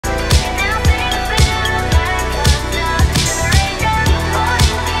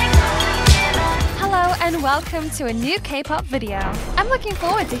welcome to a new K-pop video. I'm looking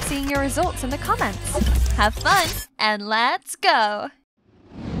forward to seeing your results in the comments. Have fun, and let's go!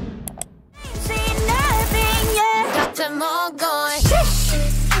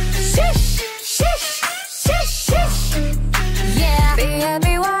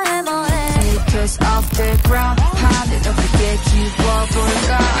 Off the ground, 어떻게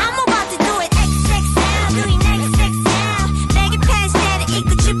키워볼까? I'm about to do it XXL, doing XXL. 내게 패스해도 이거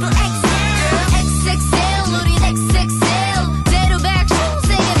triple XL. XXL, 우린 XXL. 제로 백수,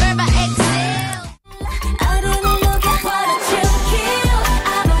 세계 밟아 XL. I don't know, look at what I just kill.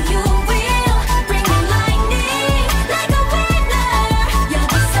 I know you will bring me lightning like a winner.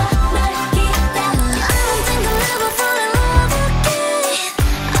 여기서 널 기다려. I don't think I'll ever fall in love again.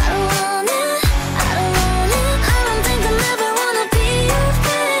 I don't wanna.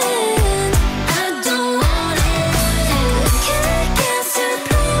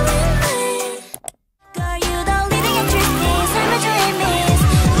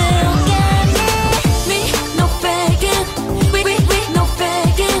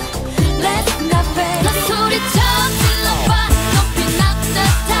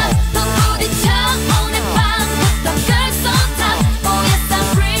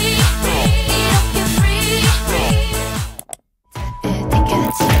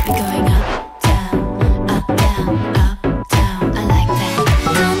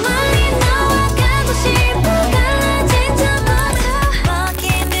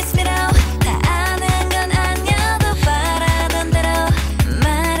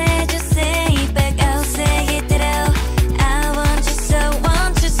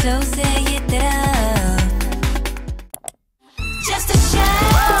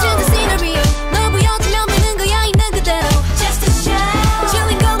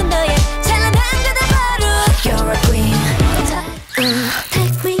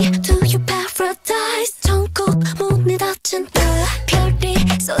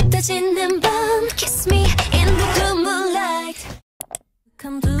 Kiss me in the blue moonlight. 두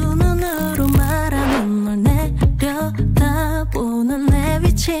눈으로 말하는 널 내려다보는 내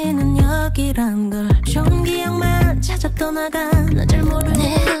위치는 여기란 걸 좋은 기억만 찾아 떠나간 난 잘 모르는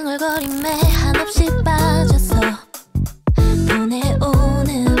내 흥얼거림에 한없이 빠져서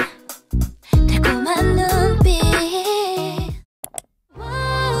보내오는 달콤한 눈빛.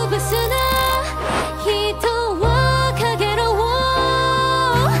 베스나 희도와 가게로워.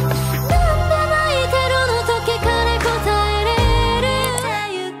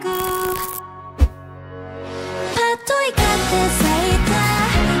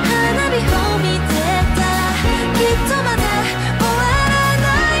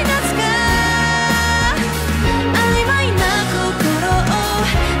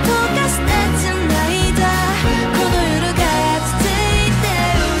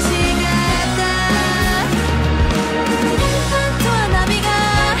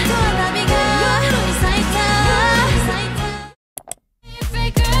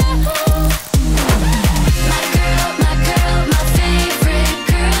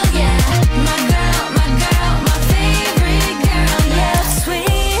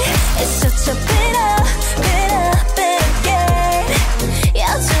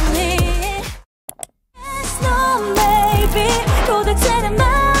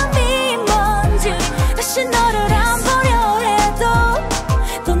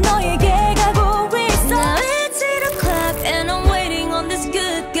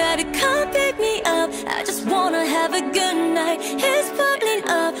 I just wanna have a good night. It's bubbling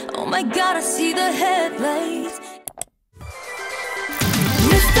up. Oh my God, I see the headlights.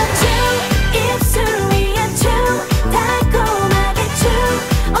 Mr. Two, 입술이 안 쳐. 달콤하게 쳐.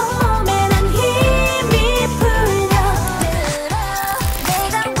 온몸에 난 힘이 풀려.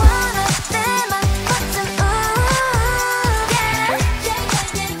 내가 원할 때만 버튼 yeah, yeah,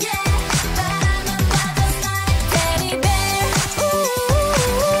 yeah, yeah. 바람은 받았어. Teddy bear.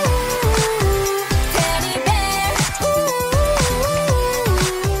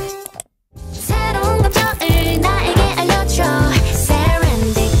 새로운 감정을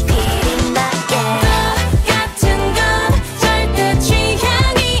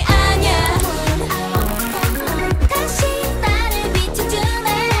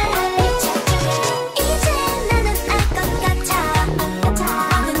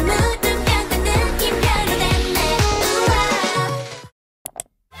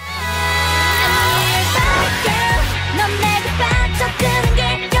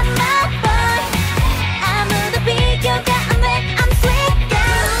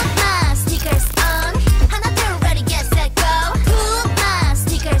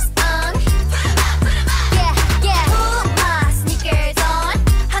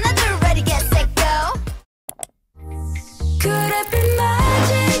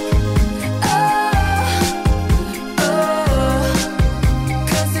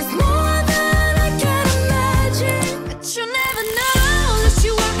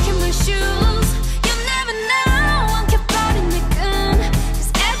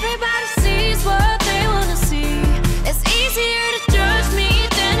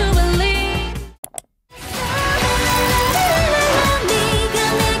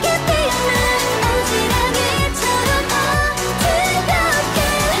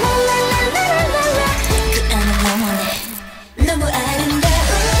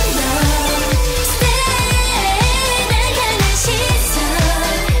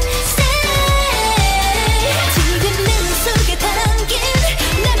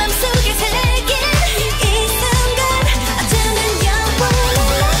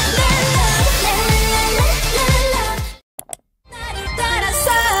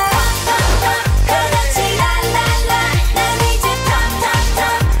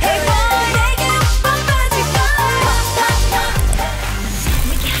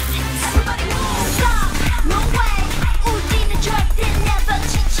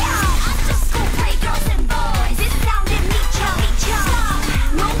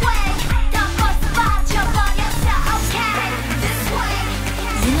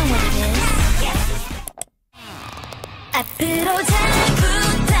앞으로 잘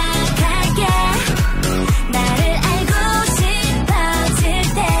부탁할게. 나를 알고 싶어질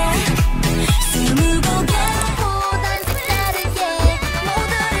때 20곡보단 다르게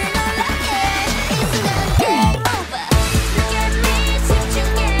모두를 놀랍게 이 순간 Game over. Look at me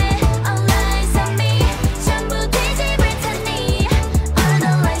집중해. All eyes on me. 전부 뒤집을 테니 All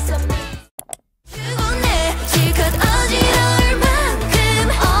the lights on me. 내 실컷 어지러울 만큼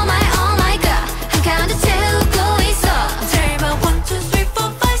Oh my god 한가운데 채우고 있어. Turbo 1, 2, 3, 4,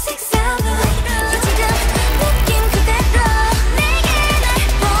 5, 6, 7 지금 느낌 그대로 내게 날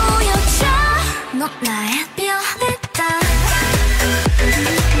보여줘. 너 나의 별이다.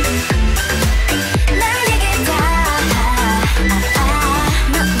 날 내게 다.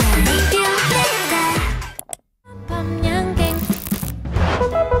 너 나의 별이다. 밤양갱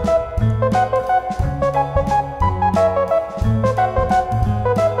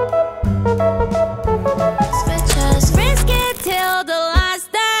Switches, risk it till the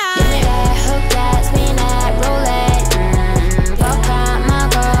last day. Give me that hook, that spin that roulette. Pop out my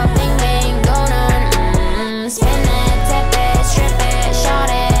girl, bling bling, 도는. Spin it, tap it, strip it, short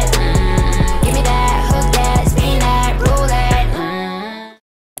it. Give me that hook, that spin that roulette.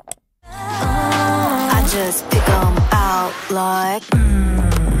 I just pick 'em out like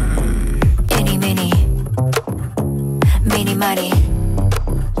itty bitty, mini mighty.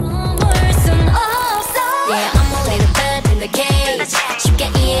 Yeah, I'm only the bird in the cage. 쉽게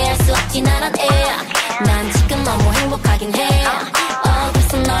이해할 수 없진 않은 애. 난 지금 너무 행복하긴 해.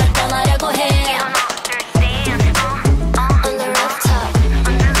 그래서 널 떠나려고 해. On the rooftop.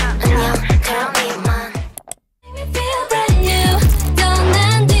 안녕, 그럼 이만. Make me feel brand new.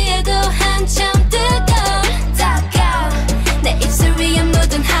 떠난 뒤에도 한참 뜨거운 따가운 내 입술 위에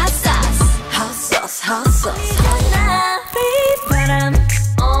묻은 hot sauce. Hot sauce, hot sauce. 비바람.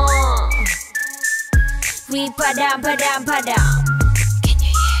 We padam padam padam. Can you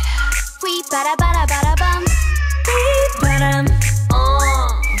hear that? We bada bada bada bum. We padam.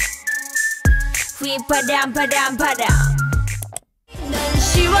 We padam padam padam. 넌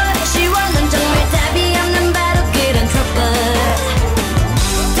쉬워 넌 정말 답이 없는 바로 그런 trouble.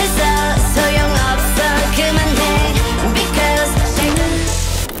 됐어 소용없어 그만해. Because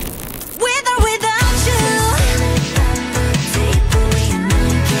with or without you.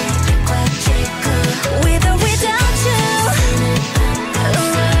 With or without you.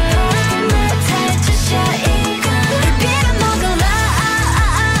 탈주셔 이건 빌어먹어라.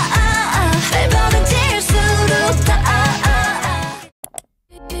 발버둥 칠수록 다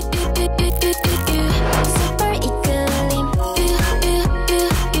Super 이끌림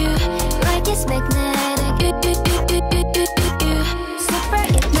Like it's magnetic Super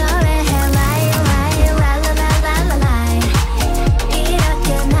노래해 lie lie lie lie lie lie 이렇게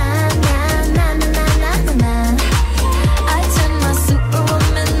나나나나나나나 I turn my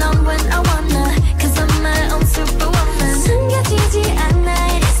superwoman on when I wanna Cause I'm my own superwoman 숨겨지지 않아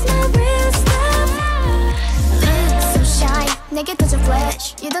It is my real stuff So shy 내게 더 줘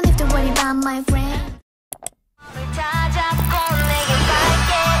flash You don't have to worry about my friend 다 잡고 내게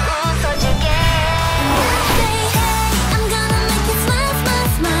밝게 웃어줄게 Say hey I'm gonna make you smile smile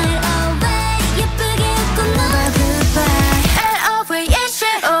smile always 예쁘게 웃고 너 goodbye And over yes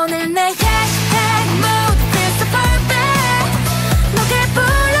오늘 내 hashtag mood feels so perfect 너를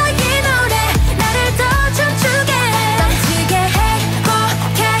불러 이 노래 나를 더 춤추게 멈추게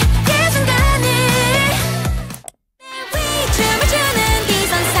행복해 이 순간이 내 위 춤을 추는 이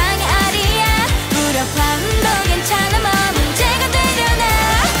선상의 아리야 무릎 아파도 괜찮아 뭐 문제가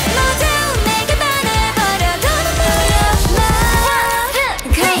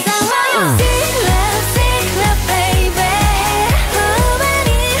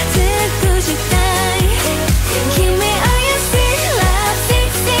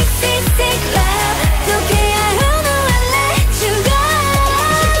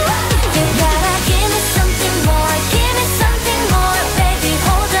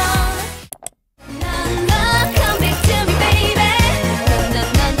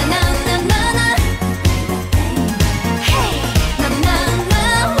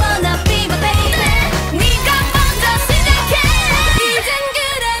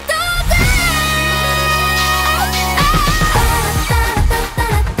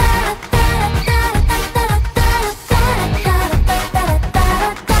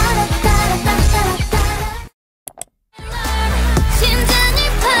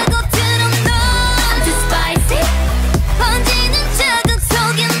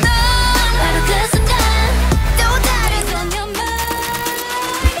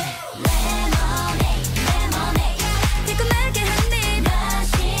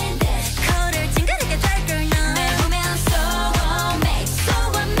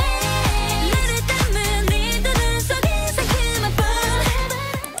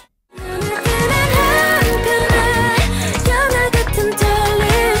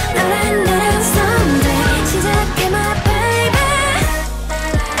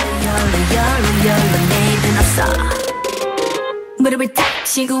무릎을 탁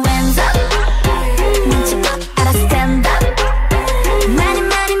치고 왼손 눈치껏 알아 stand up 많이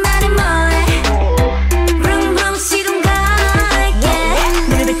뭐해 룽룽 시동 걸게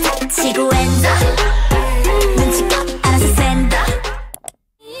무릎을 탁 치고 왼손 눈치껏 알아서 stand up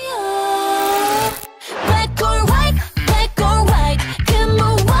Black or white, black or white 그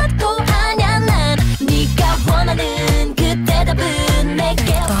무엇도 아냐 난 네가 원하는 그 대답은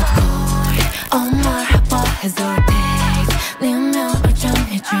내게 엄마 아빠 해도 돼 네 운명을 좀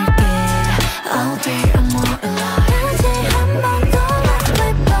해줄게 All day I'm more alive 단지 한 번 더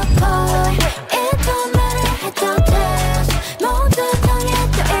flip a boy It don't matter 해도 돼 모두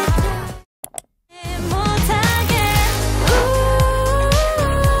정해져 있어 못하게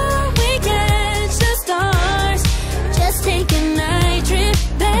Ooh we get the stars Just take a night trip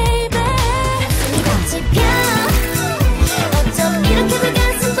baby 이건 지겨 어쩜 이렇게도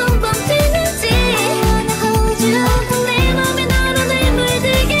가슴 뻥뻥 뛰는지 Wanna hold you 내 맘에 너로 날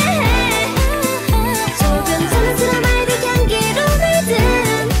물들게 해 조금 장난스러운 말들 향기로 물든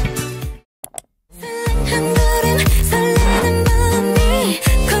설렘한 걸음 설레는 마음이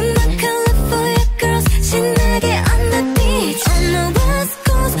Come on color for your girls 신나게 on the beach On the west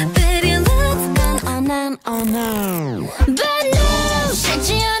coast baby let's go on and on But no 싫지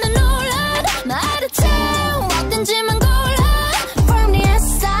않아 놀라 말을 쳐 어떤지만 골라 From the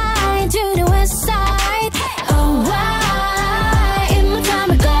east side to the west side Oh why in my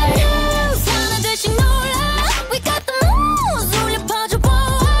time ago 하나둘씩 놀라 We got the moves 울려 퍼져봐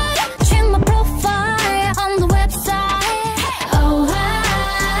Check my profile on the website Oh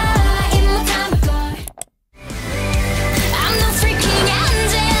why in my time ago I'm no freaking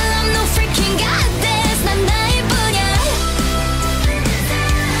angel I'm no freaking goddess 난 나일 뿐이야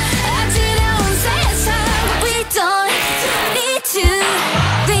어지러운 세상 We don't need to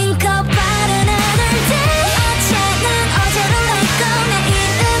think about another day 어제 난 어제로 let go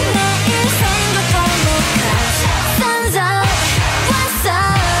내일은 내일 생각하고 Sun's up, what's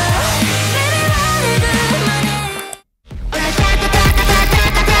up Baby 말해도 그만해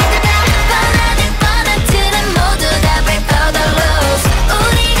뻔하든 뻔하든 모두 다 break all the rules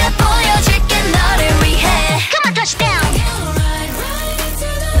우리가 보여줄게 너를 위해 Come on touchdown Ride into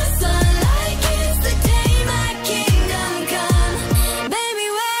the sun like it's the day my kingdom come Baby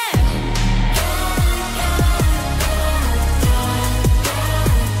where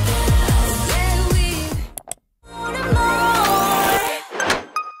Say we more and more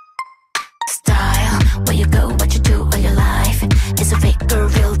Style, where you go, what you do all your life Is a fake or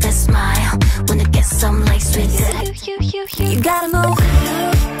real, that smile Wanna get some like sweet You gotta move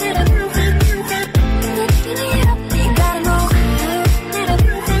You gotta move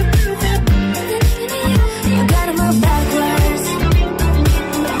You gotta move backwards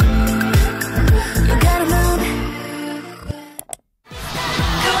You gotta move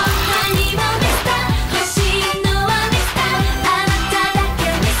고환이 뭐 미스터 훨씬 너와 미스터 알았다 닦여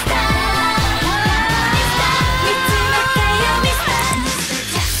미스터 믿지 말까요 미스터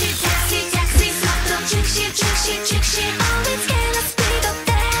작시 속도 즉시 Always get us speed up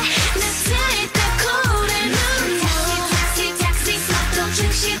there 내 때 코를 눌러 작시 속도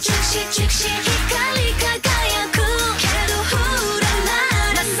즉시 헷갈리 가까이 cool 걔도 후련한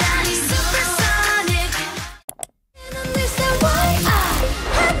나산이 supersonic 넌 늘 say why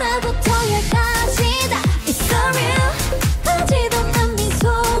하나부터 열까지 다 It's so real 하지도 않는 미소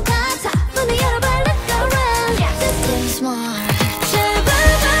같아 문을 열어봐 let's go round This is smart 제발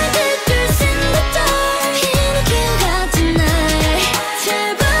발들 in the dark 힘을 같은 날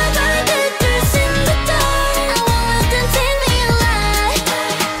제발 발들 in the dark I wanna let them take me alive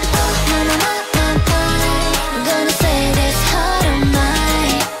하나만 I'm gonna say this heart of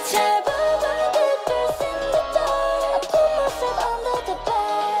mine 제발 발들 in the dark I put myself under the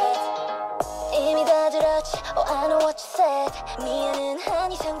bed 이미 다 들었지 Oh I know what you said 미안은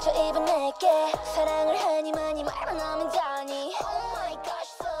하니 상처 입은 내게 사랑을 하니 많이 말만 하면 다